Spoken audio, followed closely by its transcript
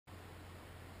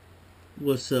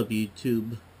What's up,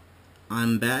 YouTube?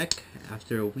 I'm back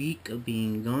after a week of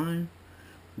being gone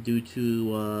due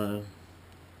to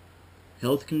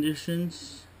health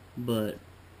conditions, but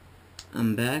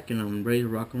I'm back and I'm ready to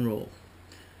rock and roll.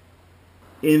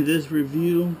 In this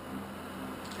review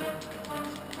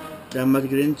that I'm about to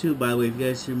get into, by the way, if you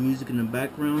guys hear music in the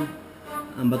background,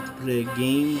 I'm about to play a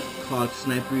game called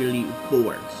Sniper Elite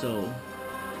 4, so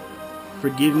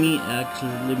forgive me.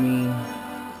 Actually, let me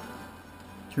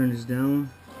turn this down.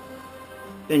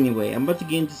 Anyway, I'm about to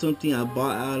get into something I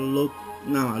bought at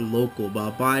not a local, but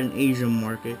I bought an Asian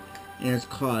market, and it's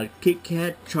called Kit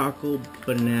Kat Choco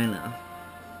Banana.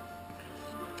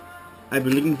 I've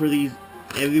been looking for these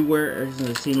everywhere ever since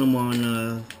I've seen them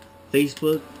on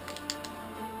Facebook.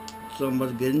 So I'm about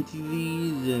to get into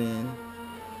these, and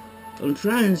I'm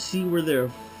trying to see where they're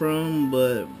from,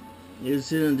 but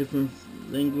it's in a different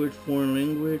language, foreign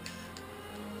language.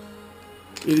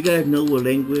 If you guys know what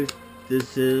language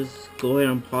this is, go ahead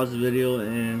and pause the video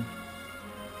and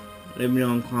let me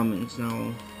know in comments.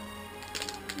 Now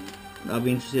I'll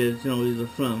be interested to know where these are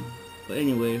from. But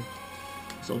anyway,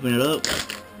 let's open it up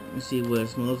and see what it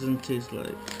smells and tastes like.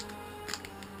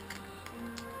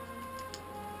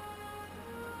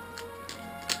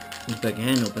 Looks like a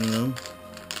hand opening them.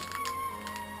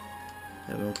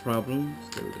 Have no problems.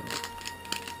 There we go.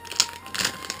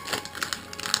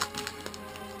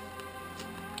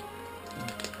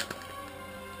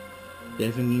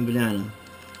 Definitely banana.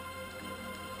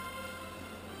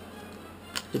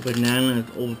 The banana is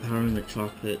overpowering the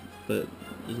chocolate, but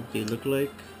this is what they look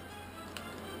like.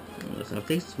 Let's have a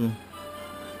taste of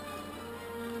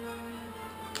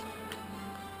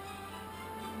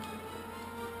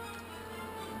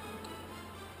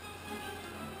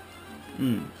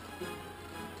them.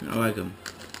 I like them.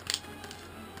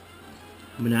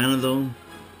 Banana though,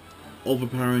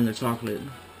 overpowering the chocolate.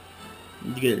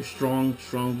 You get a strong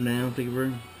banana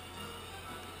flavor,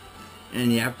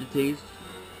 and the aftertaste,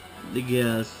 they get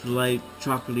a slight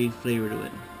chocolatey flavor to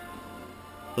it.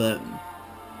 But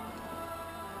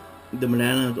the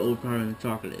banana is overpowering the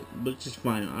chocolate, but it's just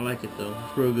fine. I like it though.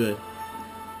 It's real good.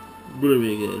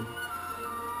 Really good.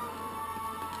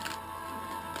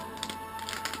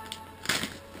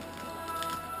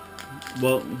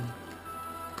 Well,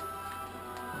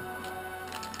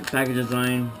 the package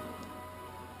design,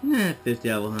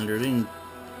 50 out of 100. Ain't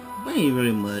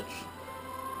really much.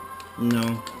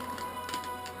 No.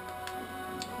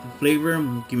 The flavor,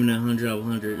 I'm giving it 100 out of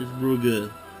 100. It's real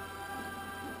good.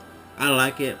 I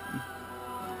like it.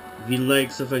 If you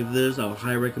like stuff like this, I would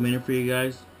highly recommend it for you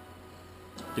guys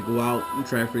to go out and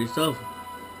try it for yourself.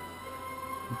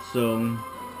 So,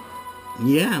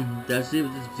 yeah, that's it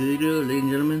with this video, ladies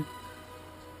and gentlemen.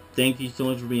 Thank you so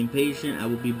much for being patient. I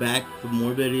will be back for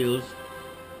more videos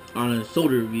on a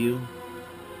soda review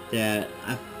that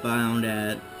I found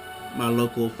at my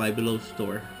local Five Below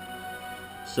store.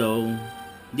 So,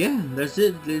 yeah, that's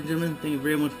it, ladies and gentlemen. Thank you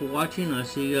very much for watching. I'll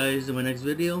see you guys in my next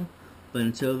video. But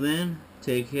until then,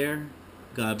 take care.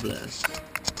 God bless.